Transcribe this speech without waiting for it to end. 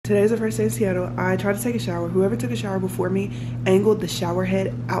today's the first day in Seattle. I tried to take a shower. Whoever took a shower before me angled the shower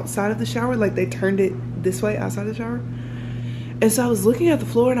head outside of the shower. Like they turned it this way outside the shower. And so I was looking at the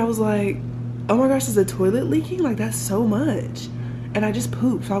floor and I was like, oh my gosh, is the toilet leaking? Like that's so much. And I just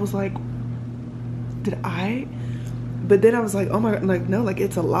pooped. So I was like, did I? But then I was like, oh my God, like no, like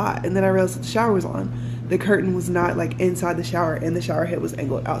it's a lot. And then I realized the shower was on. The curtain was not like inside the shower and the shower head was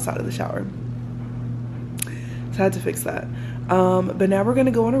angled outside of the shower. So I had to fix that. But now we're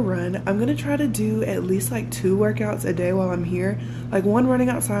gonna go on a run. I'm gonna try to do at least like 2 workouts a day while I'm here. Like 1 running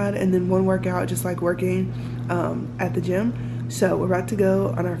outside and then 1 workout just like working at the gym. So we're about to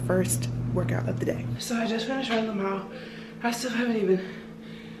go on our first workout of the day. So I just finished running the mile. I still haven't even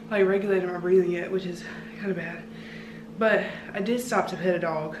like regulated my breathing yet, which is kind of bad. But I did stop to pet a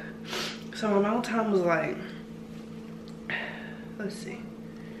dog. So my mile time was like, let's see.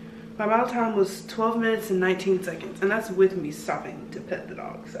 My mile time was 12 minutes and 19 seconds. And that's with me stopping to pet the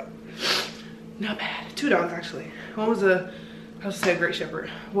dog. So not bad. 2 dogs actually. One was I was say a Great Shepherd.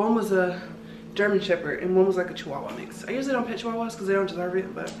 One was a German Shepherd and one was like a Chihuahua mix. I usually don't pet Chihuahuas because they don't deserve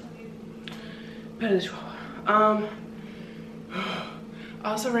it, but pet a Chihuahua. I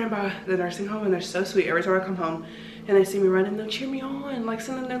also ran by the nursing home and they're so sweet. Every time I come home and they see me running, they'll cheer me on, like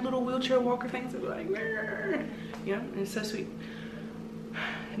sending their little wheelchair walker things. They'll be like, "Grr." Yeah, and it's so sweet.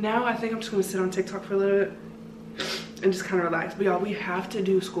 Now I think I'm just gonna sit on TikTok for a little bit and just kind of relax. But y'all, we have to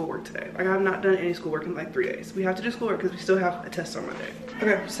do schoolwork today. Like I have not done any schoolwork in like 3 days. We have to do schoolwork because we still have a test on Monday.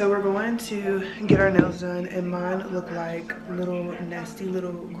 Okay, so we're going to get our nails done and mine look like little nasty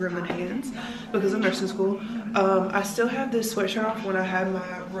little gremlin hands because of nursing school. I still have this sweatshirt off when I had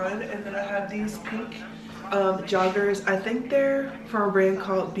my run, and then I have these pink joggers. I think they're from a brand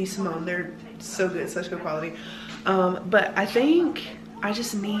called B. Simone. They're so good, such good quality. But I think I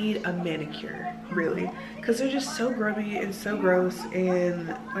just need a manicure, really, because they're just so grubby and so gross,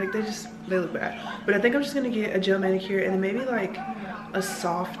 and like they look bad. But I think I'm just gonna get a gel manicure and then maybe like a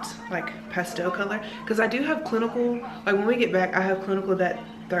soft like pastel color, because I do have clinical, like when we get back I have clinical that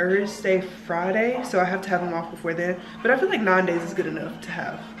Thursday, Friday, so I have to have them off before then. But I feel like 9 days is good enough to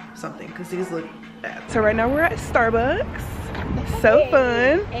have something because these look bad. So right now we're at Starbucks. So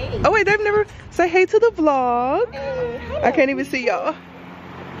fun. Oh wait, they've never say hey to the vlog. I can't even see y'all.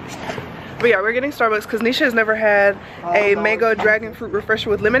 But yeah, we're getting Starbucks because Nisha has never had a mango dragon fruit refresher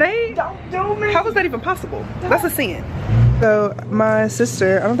with lemonade. Don't do me. How is that even possible? That's a sin. So my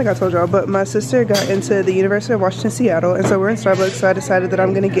sister, I don't think I told y'all, but my sister got into the University of Washington, Seattle, and so we're in Starbucks, so I decided that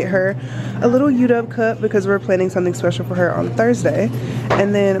I'm gonna get her a little UW cup because we're planning something special for her on Thursday.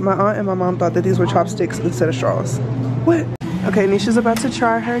 And then my aunt and my mom thought that these were chopsticks instead of straws. What? Okay, Nisha's about to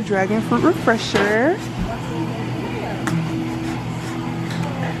try her dragon fruit refresher.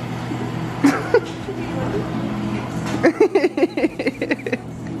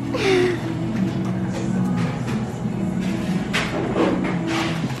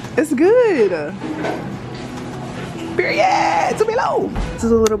 It's good. Period. To be low. This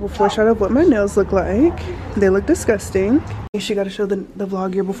is a little before shot of what my nails look like. They look disgusting. She got to show the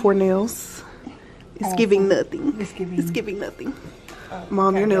vlog your before nails. It's giving nothing. It's giving nothing.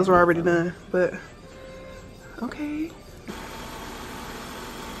 Mom, your nails were already done, but okay.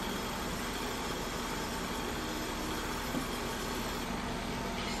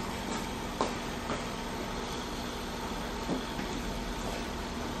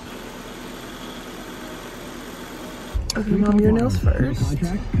 Okay, Mom, your nails first. No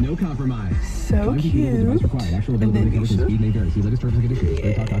contract, no compromise. So cute. And then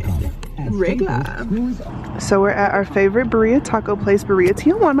regular. So we're at our favorite burrito taco place, Burrito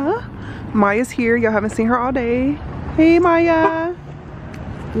Tijuana. Maya's here. Y'all haven't seen her all day. Hey, Maya.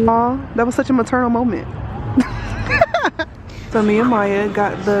 Aw, that was such a maternal moment. So me and Maya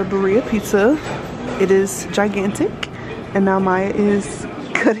got the burrito pizza. It is gigantic. And now Maya is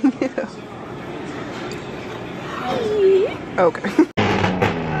cutting it up. Okay.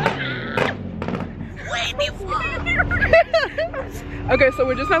 Okay, so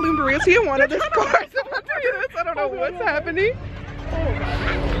we're just not leaving Burrito Tijuana. This car is about to hit us. I don't know what's happening.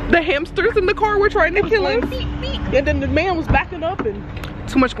 The hamsters in the car were trying to kill us. And then the man was backing up and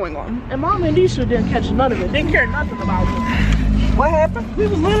too much going on. And Mom and Nisha didn't catch none of it. Didn't care nothing about it. What happened? We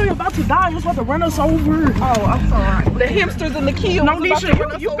was literally about to die. He was about to run us over. Oh, I'm sorry. The hamsters in the key. No, Nisha,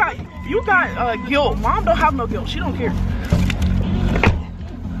 you got guilt. Mom don't have no guilt. She don't care.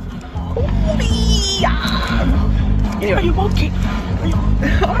 Anyway. Are you both cake?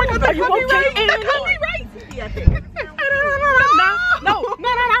 Oh my God, are you both cake? That could be right. Yeah, I think. No.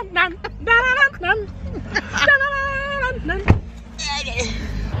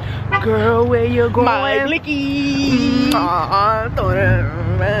 Girl, where you going? My blicky.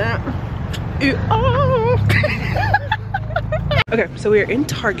 Okay, so we are in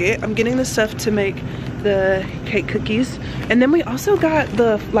Target. I'm getting the stuff to make the cake cookies. And then we also got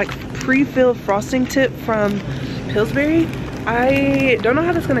the like pre-filled frosting tip from Pillsbury. I don't know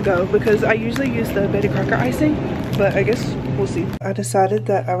how that's gonna go because I usually use the Betty Crocker icing, but I guess we'll see. I decided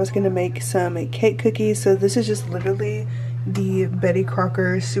that I was gonna make some cake cookies. So this is just literally the Betty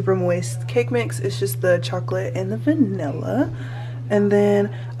Crocker super moist cake mix. It's just the chocolate and the vanilla. And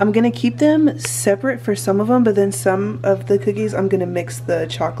then I'm gonna keep them separate for some of them, but then some of the cookies I'm gonna mix the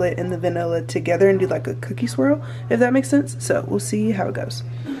chocolate and the vanilla together and do like a cookie swirl, if that makes sense. So we'll see how it goes.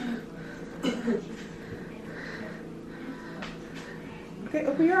 Okay,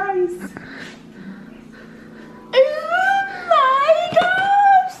 open your eyes. Oh my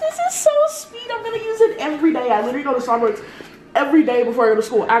gosh, this is so sweet. I'm gonna use it every day. I literally go to Starbucks every day before I go to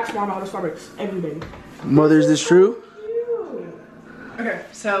school. Ask mom out to Starbucks every day. Mother, is this true? Okay,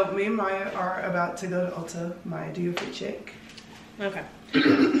 so me and Maya are about to go to Ulta. Maya, do your fit check. Okay.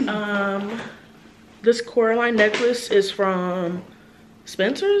 This Coraline necklace is from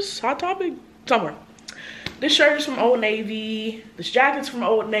Spencer's, Hot Topic, somewhere. This shirt is from Old Navy. This jacket's from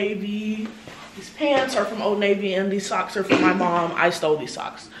Old Navy. These pants are from Old Navy, and these socks are from my mom. I stole these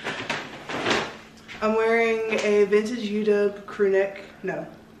socks. I'm wearing a vintage UW crew neck, no,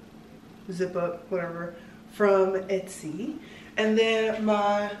 zip up, whatever, from Etsy. And then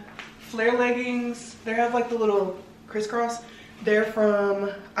my flare leggings, they have like the little crisscross. They're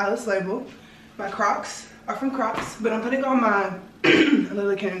from Alice Label. My Crocs are from Crocs, but I'm putting on my, I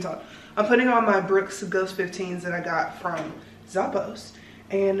literally can't even talk. I'm putting on my Brooks Ghost 15s that I got from Zappos.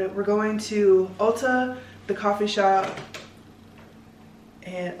 And we're going to Ulta, the coffee shop,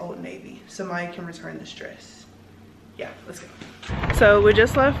 and Old Navy. So Maya can return this dress. Yeah, let's go. So we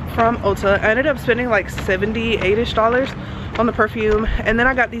just left from Ulta. I ended up spending like $78-ish on the perfume, and then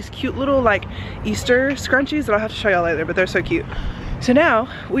I got these cute little like Easter scrunchies that I'll have to show y'all later, but they're so cute. So now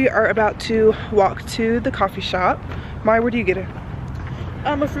we are about to walk to the coffee shop. Maya, where do you get it?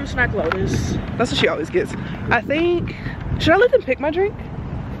 A fruit snack Lotus. That's what she always gets. I think, should I let them pick my drink?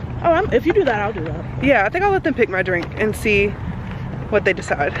 Oh, if you do that, I'll do that. Yeah, I think I'll let them pick my drink and see what they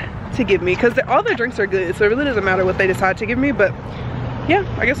decide to give me, because all their drinks are good, so it really doesn't matter what they decide to give me, but yeah,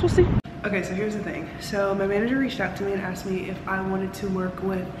 I guess we'll see. Okay, so here's the thing. So my manager reached out to me and asked me if I wanted to work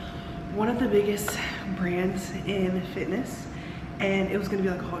with one of the biggest brands in fitness, and it was gonna be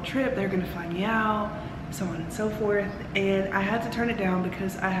like a whole trip. They're gonna fly me out, so on and so forth, and I had to turn it down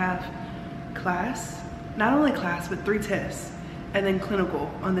because I have class, not only class, but 3 tests, and then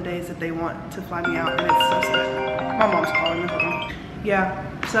clinical on the days that they want to fly me out, and it's so sad. My mom's calling me, hold on. Yeah,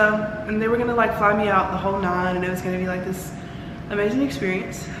 so, and they were gonna like fly me out the whole 9, and it was gonna be like this amazing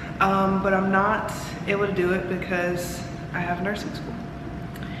experience, but I'm not able to do it because I have nursing school,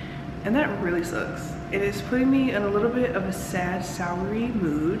 and that really sucks. It is putting me in a little bit of a sad, soury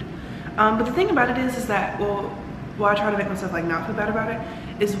mood, but the thing about it is that, well, I try to make myself like not feel bad about it,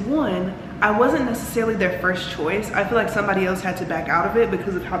 is one, I wasn't necessarily their first choice. I feel like somebody else had to back out of it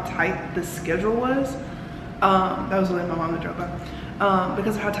because of how tight the schedule was. That was when my mom drove by.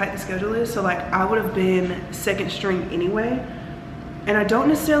 Because of how tight the schedule is, so like I would have been second string anyway, and I don't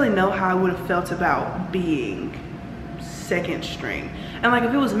necessarily know how I would have felt about being second string. And like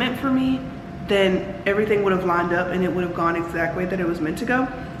if it was meant for me, then everything would have lined up and it would have gone exactly that it was meant to go.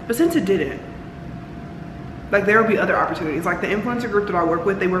 But since it didn't, like there will be other opportunities. Like the influencer group that I work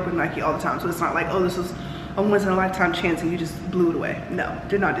with, they work with Nike all the time, so it's not like, oh, this was a once in a lifetime chance and you just blew it away. No,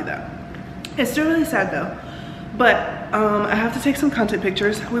 did not do that. It's still really sad though. But I have to take some content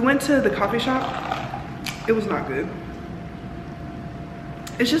pictures. We went to the coffee shop. It was not good.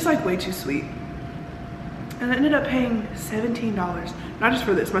 It's just like way too sweet. And I ended up paying $17, not just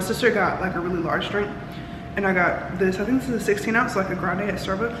for this. My sister got like a really large drink, and I got this, I think this is a 16 ounce, like a grande at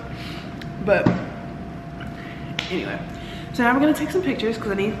Starbucks. But anyway, so now we're gonna take some pictures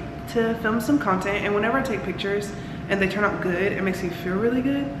because I need to film some content, and whenever I take pictures and they turn out good, it makes me feel really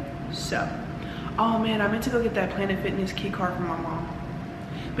good. So, oh man, I meant to go get that Planet Fitness key card from my mom,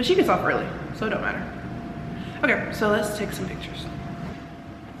 but she gets off early, so it don't matter. Okay, so let's take some pictures.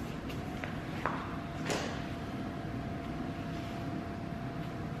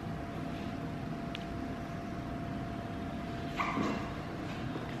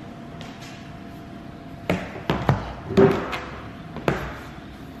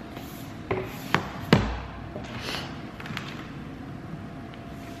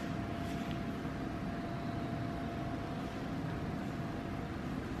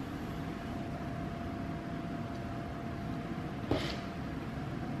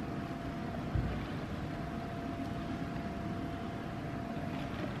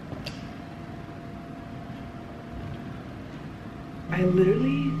 I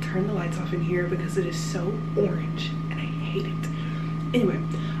literally turned the lights off in here because it is so orange and I hate it. Anyway,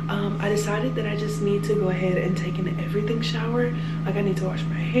 I decided that I just need to go ahead and take an everything shower. Like, I need to wash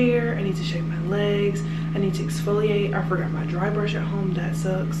my hair, I need to shave my legs, I need to exfoliate. I forgot my dry brush at home, that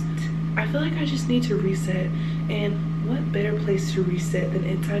sucks. I feel like I just need to reset, and what better place to reset than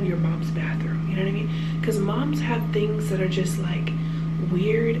inside your mom's bathroom, you know what I mean? Because moms have things that are just like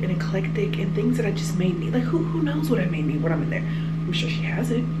weird and eclectic, and things that I just may need. Like, who knows what I may need when I'm in there. I'm sure she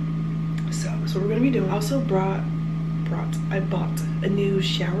has it. So that's what we're gonna be doing. I also I bought a new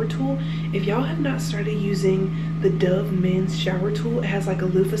shower tool. If y'all have not started using the Dove men's shower tool, it has like a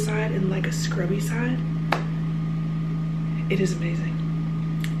loofah side and like a scrubby side. It is amazing.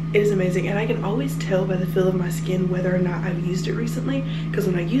 It is amazing, and I can always tell by the feel of my skin whether or not I've used it recently, because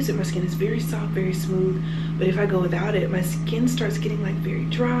when I use it, my skin is very soft, very smooth. But if I go without it, my skin starts getting like very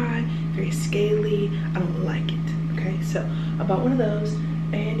dry, very scaly. I don't like it. Okay, so I bought one of those.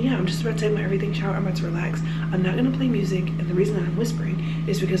 And yeah, I'm just about to take my everything shower. I'm about to relax. I'm not gonna play music, and the reason that I'm whispering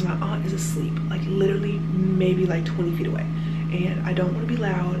is because my aunt is asleep, like literally maybe like 20 feet away, and I don't want to be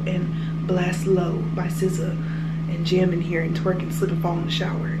loud and blast low by SZA and jam in here and twerk and slip and fall in the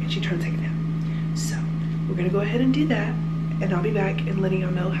shower, and she trying to take a nap. So we're gonna go ahead and do that, and I'll be back and letting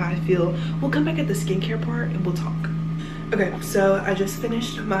y'all know how I feel. We'll come back at the skincare part and we'll talk. Okay, so I just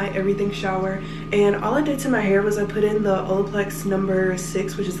finished my everything shower, and all I did to my hair was I put in the Olaplex number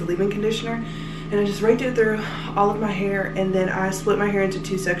 6, which is the leave-in conditioner, and I just raked it through all of my hair, and then I split my hair into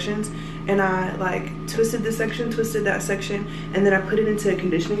 2 sections, and I like twisted this section, twisted that section, and then I put it into a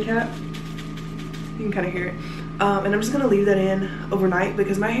conditioning cap. You can kind of hear it. And I'm just gonna leave that in overnight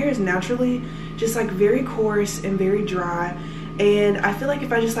because my hair is naturally just like very coarse and very dry. And I feel like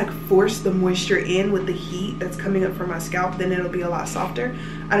if I just like force the moisture in with the heat that's coming up from my scalp, then it'll be a lot softer.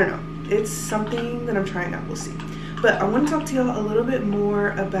 I don't know. It's something that I'm trying out. We'll see. But I want to talk to y'all a little bit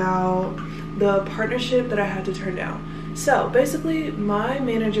more about the partnership that I had to turn down. So basically, my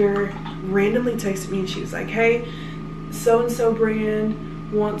manager randomly texted me and she was like, hey, so-and-so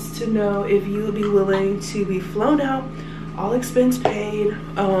brand wants to know if you would be willing to be flown out, all expense paid,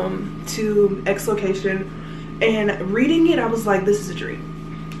 to X location. And reading it, I was like, this is a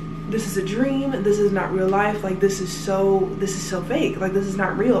dream. This is a dream. This is not real life. Like, this is so fake. Like, this is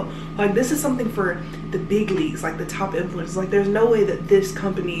not real. Like, this is something for the big leagues, like the top influencers. Like, there's no way that this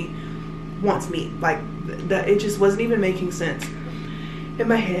company wants me. Like, that it just wasn't even making sense in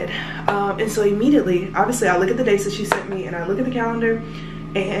my head. And so immediately, obviously, I look at the dates that she sent me, and I look at the calendar,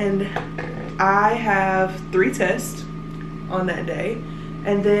 and I have 3 tests on that day,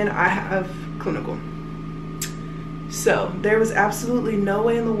 and then I have clinical. So there was absolutely no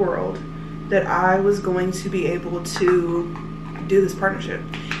way in the world that I was going to be able to do this partnership,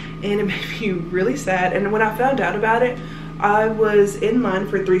 and it made me really sad. And when I found out about it, I was in line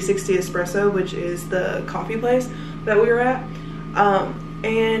for 360 Espresso, which is the coffee place that we were at,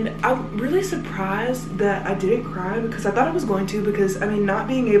 and I'm really surprised that I didn't cry, because I thought I was going to, because I mean, not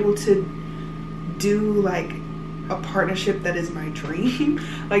being able to do like a partnership that is my dream,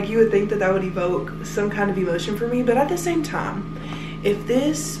 like you would think that that would evoke some kind of emotion for me. But at the same time, if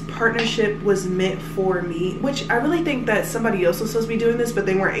this partnership was meant for me, which I really think that somebody else was supposed to be doing this, but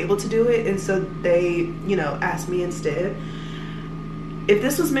they weren't able to do it, and so they, you know, asked me instead. If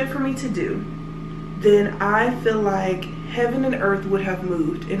this was meant for me to do, then I feel like heaven and earth would have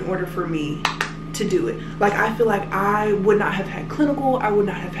moved in order for me to do it. Like, I feel like I would not have had clinical, I would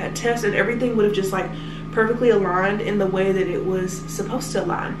not have had tests, and everything would have just like perfectly aligned in the way that it was supposed to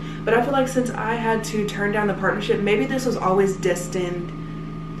align. But I feel like since I had to turn down the partnership, maybe this was always destined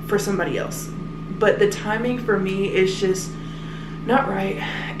for somebody else. But the timing for me is just not right.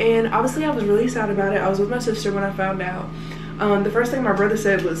 And obviously I was really sad about it. I was with my sister when I found out. The first thing my brother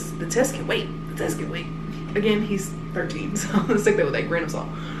said was, the test can wait. The test can wait. Again, he's 13, so let's take that with a grain of salt.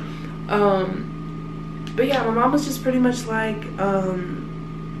 But yeah, my mom was just pretty much like,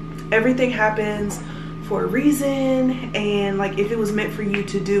 everything happens for a reason, and like if it was meant for you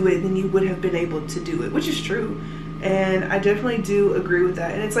to do it, then you would have been able to do it, which is true. And I definitely do agree with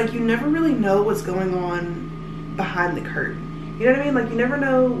that. And it's like, you never really know what's going on behind the curtain. You know what I mean? Like, you never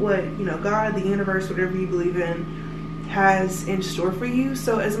know what, you know, God, the universe, whatever you believe in, has in store for you.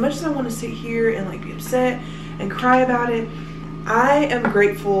 So as much as I want to sit here and like be upset and cry about it, I am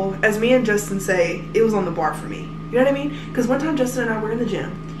grateful, as me and Justin say, it was on the bar for me. You know what I mean? Because one time Justin and I were in the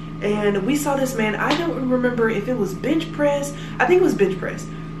gym, and we saw this man. I don't remember if it was bench press. I think it was bench press.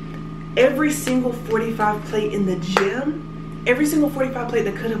 Every single 45 plate in the gym, every single 45 plate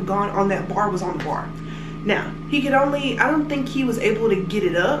that could have gone on that bar was on the bar. Now, he could only, I don't think he was able to get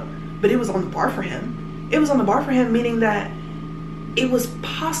it up, but it was on the bar for him. It was on the bar for him, meaning that it was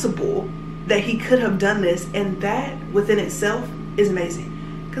possible that he could have done this, and that within itself is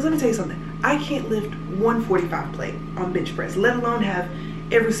amazing. Because let me tell you something, I can't lift one 45 plate on bench press, let alone have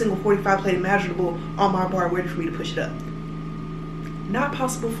every single 45 plate imaginable on my bar waiting for me to push it up. Not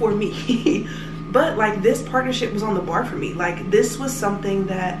possible for me. But like, this partnership was on the bar for me. Like, this was something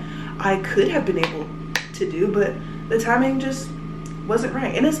that I could have been able to do, but the timing just wasn't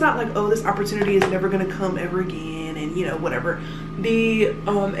right. And it's not like, oh, this opportunity is never gonna come ever again, and you know, whatever. The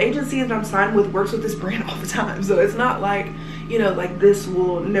agency that I'm signed with works with this brand all the time, so it's not like, you know, like this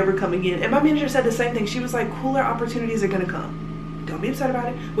will never come again. And my manager said the same thing. She was like, cooler opportunities are gonna come, don't be upset about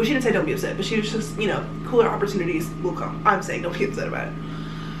it. Well, she didn't say don't be upset, but she was just, you know, cooler opportunities will come. I'm saying don't be upset about it.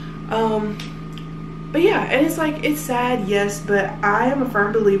 But yeah, and it's like, it's sad, yes, but I am a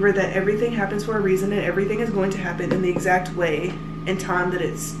firm believer that everything happens for a reason, and everything is going to happen in the exact way and time that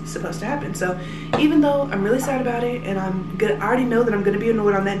it's supposed to happen. So even though I'm really sad about it, and I already know that I'm gonna be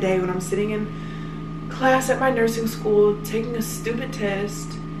annoyed on that day when I'm sitting in class at my nursing school taking a stupid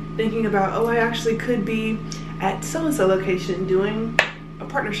test, thinking about, oh, I actually could be at so-and-so location doing a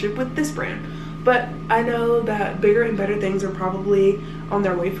partnership with this brand. But I know that bigger and better things are probably on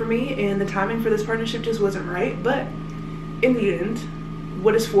their way for me, and the timing for this partnership just wasn't right. But in the end,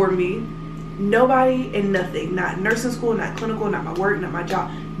 what is for me, nobody and nothing, not nursing school, not clinical, not my work, not my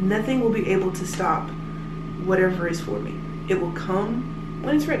job, nothing will be able to stop whatever is for me. It will come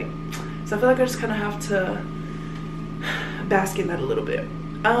when it's ready. So I feel like I just kind of have to bask in that a little bit.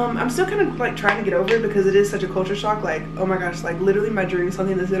 I'm still kind of like trying to get over it, because it is such a culture shock. Like, oh my gosh, like literally my dream,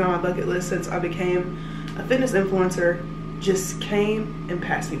 something that's been on my bucket list since I became a fitness influencer, just came and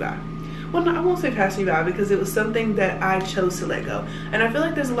passed me by. Well, no, I won't say passed me by, because it was something that I chose to let go. And I feel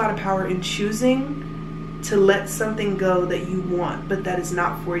like there's a lot of power in choosing to let something go that you want, but that is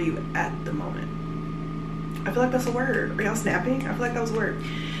not for you at the moment. I feel like that's a word. Are y'all snapping? I feel like that was a word.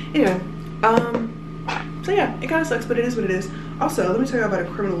 Anyway, so yeah, it kind of sucks, but it is what it is. Also, let me tell you about a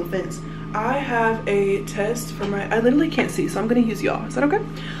criminal offense. I have a test for my, I literally can't see, so I'm gonna use y'all. Is that okay?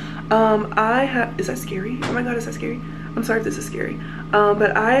 Is that scary? Oh my God, is that scary? I'm sorry if this is scary.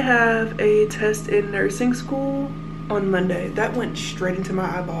 But I have a test in nursing school on Monday. That went straight into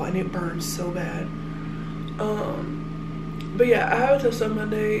my eyeball and it burned so bad. But yeah, I have a test on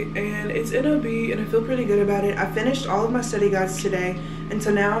Monday and it's NOB and I feel pretty good about it. I finished all of my study guides today, and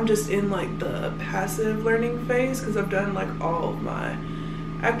so now I'm just in like the passive learning phase, because I've done like all of my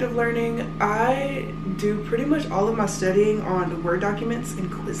active learning. I do pretty much all of my studying on Word documents and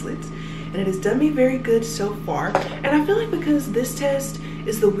Quizlets, and it has done me very good so far. And I feel like because this test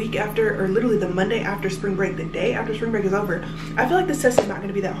is the week after, or literally the Monday after spring break, the day after spring break is over, I feel like this test is not going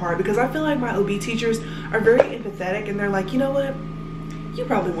to be that hard, because I feel like my OB teachers are very empathetic, and they're like, you know what, you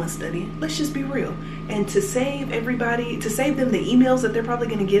probably want to study, let's just be real. And to save everybody, to save them the emails that they're probably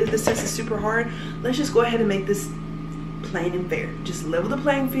going to get if this test is super hard, let's just go ahead and make this plain and fair. Just level the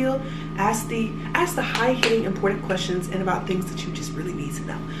playing field, ask the high-hitting important questions, and about things that you just really need to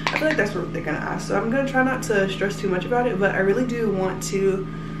know. I feel like that's what they're gonna ask, so I'm gonna try not to stress too much about it, but I really do want to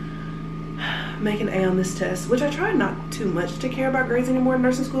make an A on this test, which I try not too much to care about grades anymore in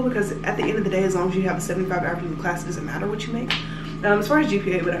nursing school, because at the end of the day, as long as you have a 75 average in the class, it doesn't matter what you make. As far as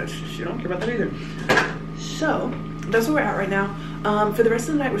GPA, but I don't care about that either. So that's where we're at right now. For the rest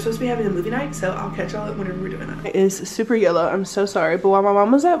of the night, we're supposed to be having a movie night, so I'll catch y'all whenever we're doing that. It is super yellow, I'm so sorry, but while my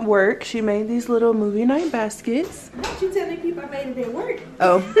mom was at work, she made these little movie night baskets. Don't you telling people I made it at work?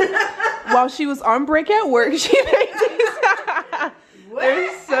 Oh. While she was on break at work, she made these.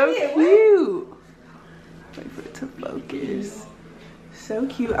 They're so cute. Wait for it to focus. So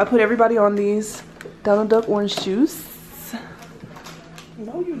cute. I put everybody on these Donald Duck orange juice.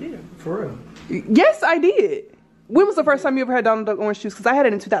 No, you didn't. For real? Yes, I did. When was the first time you ever had Donald Duck orange juice? Because I had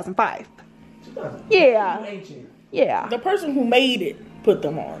it in 2005. 2000. Yeah. Ancient. Yeah. The person who made it put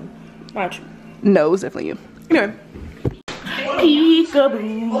them on. Not you. No, it was definitely you. Anyway.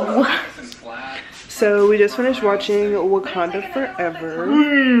 Peekaboo. So we just finished watching Wakanda Forever.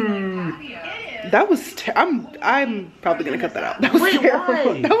 That was I'm probably gonna cut that out. That was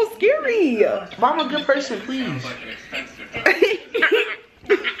scary. That was scary. I'm a good person, please.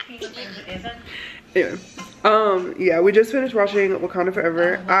 Anyway, yeah, we just finished watching Wakanda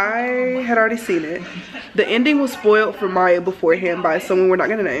Forever. I had already seen it. The ending was spoiled for Maya beforehand by someone we're not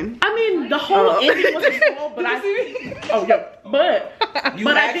gonna name. I mean, the whole ending wasn't spoiled, but I did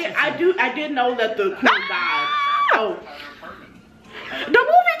know that the queen died. Oh, the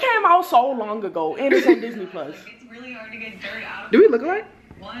movie came out so long ago, and it's on Disney Plus. It's really hard to get dirt out of. Do we look alike?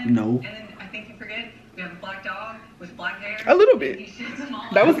 One, No. And then I think you forget we have a black dog with black hair. A little bit. He sheds them all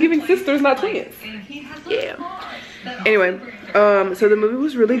That was over giving the place. sisters, not twins. And he has Yeah. claws that Anyway, So the movie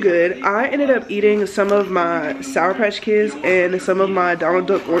was really good. I ended up eating some of my Sour Patch Kids and some of my Donald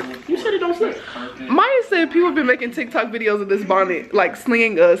Duck You said it don't slip. Maya said people have been making TikTok videos of this bonnet, like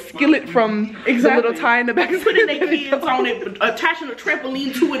slinging a skillet from the little tie in the back. Putting their kids on it, attaching a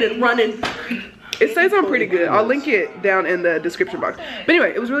trampoline to it and running. It stays on pretty good. I'll link it down in the description box. But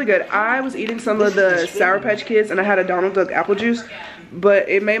anyway, it was really good. I was eating some of the Sour Patch Kids and I had a Donald Duck apple juice, but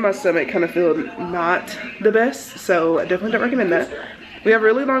it made my stomach kind of feel not the best. So I definitely don't recommend that. We have a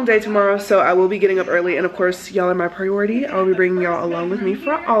really long day tomorrow, so I will be getting up early. And of course, y'all are my priority. I'll be bringing y'all along with me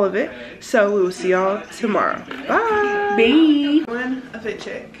for all of it. So we will see y'all tomorrow. Bye. Bye. One, a fit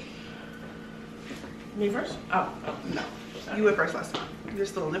check. Me first? Oh, No. You went first last time. You're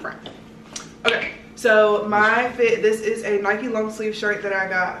still in the front. Okay, so my fit, this is a Nike long sleeve shirt that I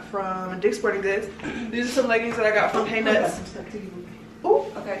got from Dick's Sporting Goods. These are some leggings that I got from Hey Nuts. Ooh,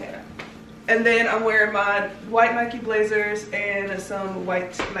 okay. And then I'm wearing my white Nike blazers and some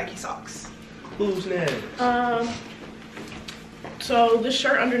white Nike socks. Who's next? So this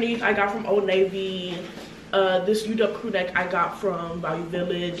shirt underneath I got from Old Navy. This UW crew neck I got from Value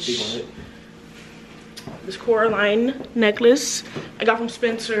Village. This Coraline necklace I got from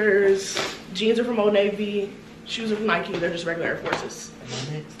Spencer's. Jeans are from Old Navy. Shoes are from Nike. They're just regular Air Forces.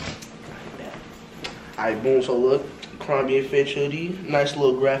 Alright, boom. So look, Crombie and Finch hoodie, nice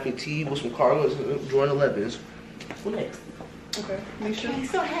little graphic tee with some cargos, Jordan 11s. What next? Okay, Nisha. Okay,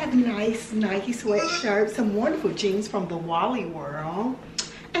 so I have nice Nike sweatshirt, some wonderful jeans from the Wally World,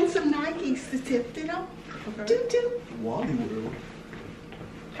 and some Nikes to tip it up. Okay. Doo-doo. Wally World.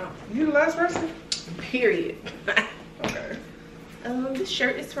 You the last person? Period. Okay. This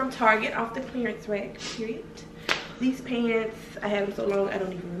shirt is from Target off the clearance rack. Period. These pants, I had them so long I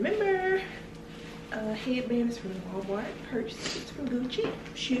don't even remember. Headband is from Walmart. Purse is from Gucci.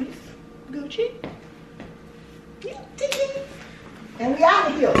 Shoes, Gucci. And we out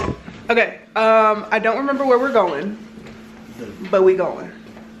of here. Okay, I don't remember where we're going, but we going.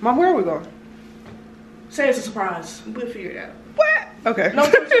 Mom, where are we going? Say it's a surprise. We'll figure it out. What? Okay. No,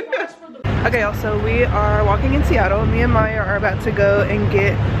 it's a surprise for the Okay, also we are walking in Seattle. Me and Maya are about to go and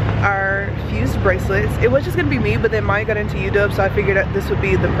get our fused bracelets. It was just gonna be me, but then Maya got into UW, so I figured that this would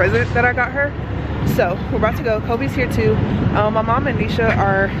be the present that I got her. So we're about to go. Kobe's here too. My mom and Nisha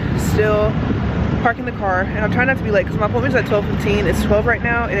are still parking the car, and I'm trying not to be late because my appointment's at 12:15. It's 12 right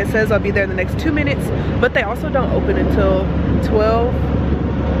now, and it says I'll be there in the next 2 minutes, but they also don't open until 12.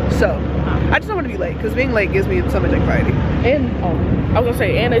 So I just don't want to be late because being late gives me so much anxiety. And I was gonna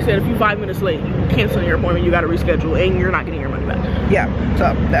say, and they said if you're 5 minutes late, you cancel your appointment, you gotta reschedule, and you're not getting your money back. Yeah,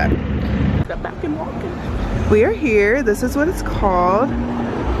 so that. Step back and walking. We are here. This is what it's called.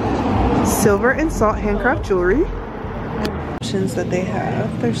 Silver and salt handcraft jewelry. Options that they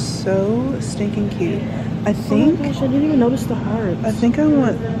have. They're so stinking cute. I think. Oh my gosh, I didn't even notice the hearts. I think I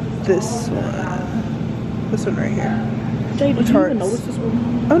want this one. This one right here. Jay, did you hearts? even notice this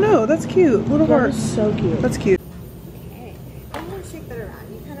one? Oh no, that's cute. Little That hearts. is so cute. That's cute. Okay, I'm gonna shake that around.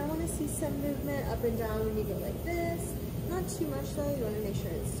 You kind of want to see some movement up and down when you go like this. Not too much though. You want to make sure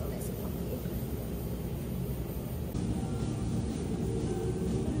it's still nice and comfy.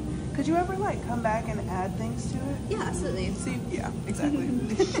 Could you ever like come back and add things to it? Yeah, absolutely. See, yeah, exactly.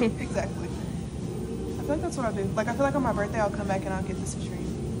 Exactly. I feel like that's what I do. Like I feel like on my birthday I'll come back and I'll get this tree.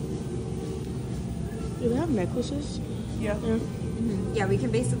 Do they have necklaces? Yeah. Yeah, we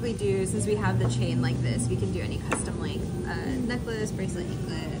can basically do, since we have the chain like this, we can do any custom length necklace, bracelet,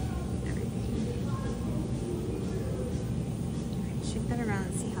 anklet, everything. Alright, shake that around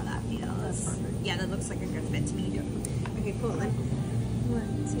and see how that feels. Yeah, that looks like a good fit to me. Okay, cool. Then 1,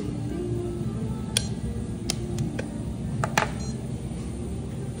 2, 3.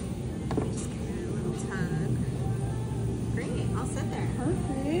 Just give it a little tug. Great, all set there.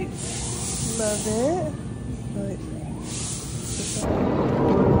 Perfect. Love it. Love it.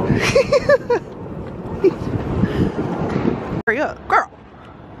 Hurry up, girl.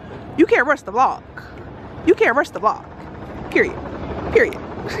 You can't rush the vlog. You can't rush the vlog. Period. Period.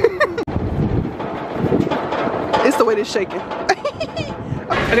 It's the way it's shaking.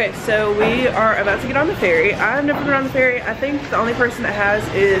 Okay, so we are about to get on the ferry. I've never been on the ferry. I think the only person that has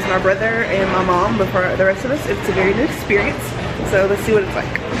is my brother and my mom, but for the rest of us, it's a very new experience. So let's see what it's like.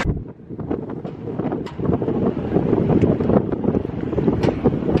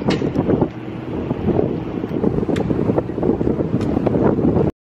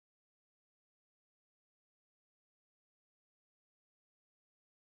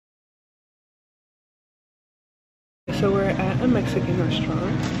 So we're at a Mexican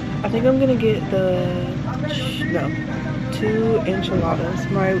restaurant. I think I'm gonna get the 2 enchiladas.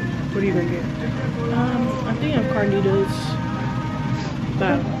 What are you gonna get? I think I have carnitas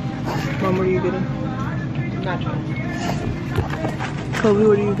That. Mom, what are you getting? Nacho. Kobe,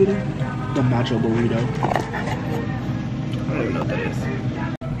 what are you getting? The macho burrito. I don't even know what that is.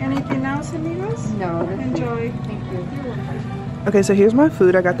 Anything else, amigos? No. Enjoy. Thank you. Okay, so here's my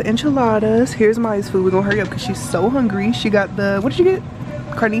food. I got the enchiladas. Here's Maya's food. We're gonna hurry up because she's so hungry. She got the, what did you get?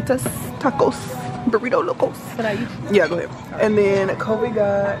 Carnitas, tacos, burrito locos. Can I eat? Yeah, go ahead. And then Kobe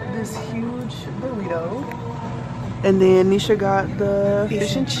got this huge burrito. And then Nisha got the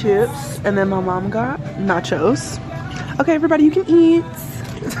fish and chips. And then my mom got nachos. Okay, everybody, you can eat.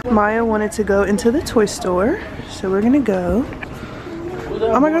 Maya wanted to go into the toy store, so we're gonna go.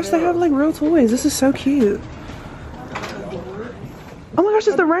 Oh my gosh, they have like real toys. This is so cute. Oh my gosh,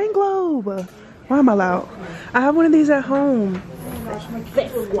 it's the rain globe. Why am I loud? I have one of these at home.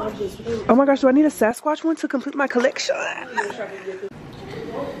 Oh my gosh, do I need a Sasquatch one to complete my collection?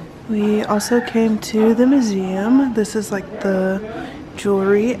 We also came to the museum. This is like the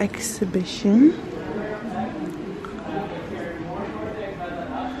jewelry exhibition.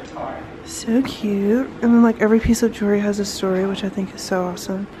 So cute. And then like every piece of jewelry has a story, which I think is so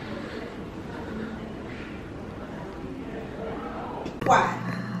awesome. Why?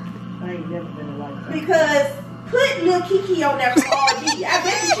 I ain't never been a lifetime. Because put Lil Kiki on there from RB. I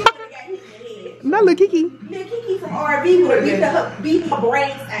bet you she would have got hit in the head. Not Lil Kiki. Lil Kiki from RB would have beat her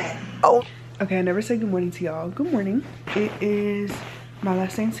brains out. Oh. Okay, I never said good morning to y'all. Good morning. It is my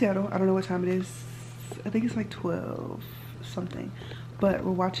last day in Seattle. I don't know what time it is. I think it's like 12 something. But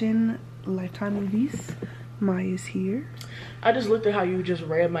we're watching Lifetime movies. Maya's here. I just looked at how you just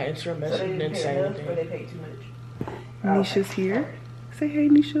read my Instagram message and didn't say anything. Or they paid too much. Nisha's here. Say hey,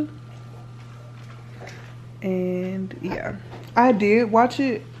 Nisha. And yeah, I did watch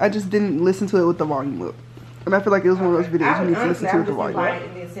it. I just didn't listen to it with the volume up. And I feel like it was one of those videos you need to listen to with the volume up.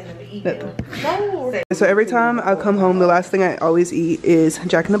 So every time I come home, the last thing I always eat is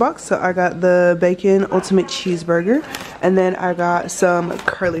Jack in the Box. So I got the bacon ultimate cheeseburger, and then I got some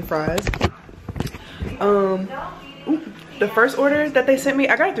curly fries. The first order that they sent me,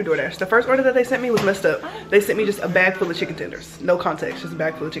 I got it through DoorDash. The first order that they sent me was messed up. They sent me just a bag full of chicken tenders. No context, just a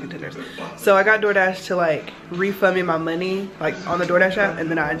bag full of chicken tenders. So I got DoorDash to like refund me my money like on the DoorDash app, and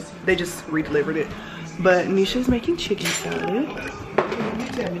then they just re-delivered it. But Nisha's making chicken salad.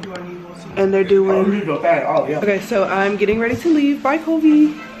 And they're doing, okay, so I'm getting ready to leave. Bye,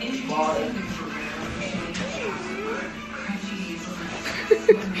 Kobe.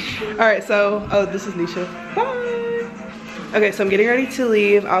 Alright, so, oh, this is Nisha. Bye. Okay, so I'm getting ready to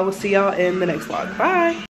leave. I will see y'all in the next vlog. Bye.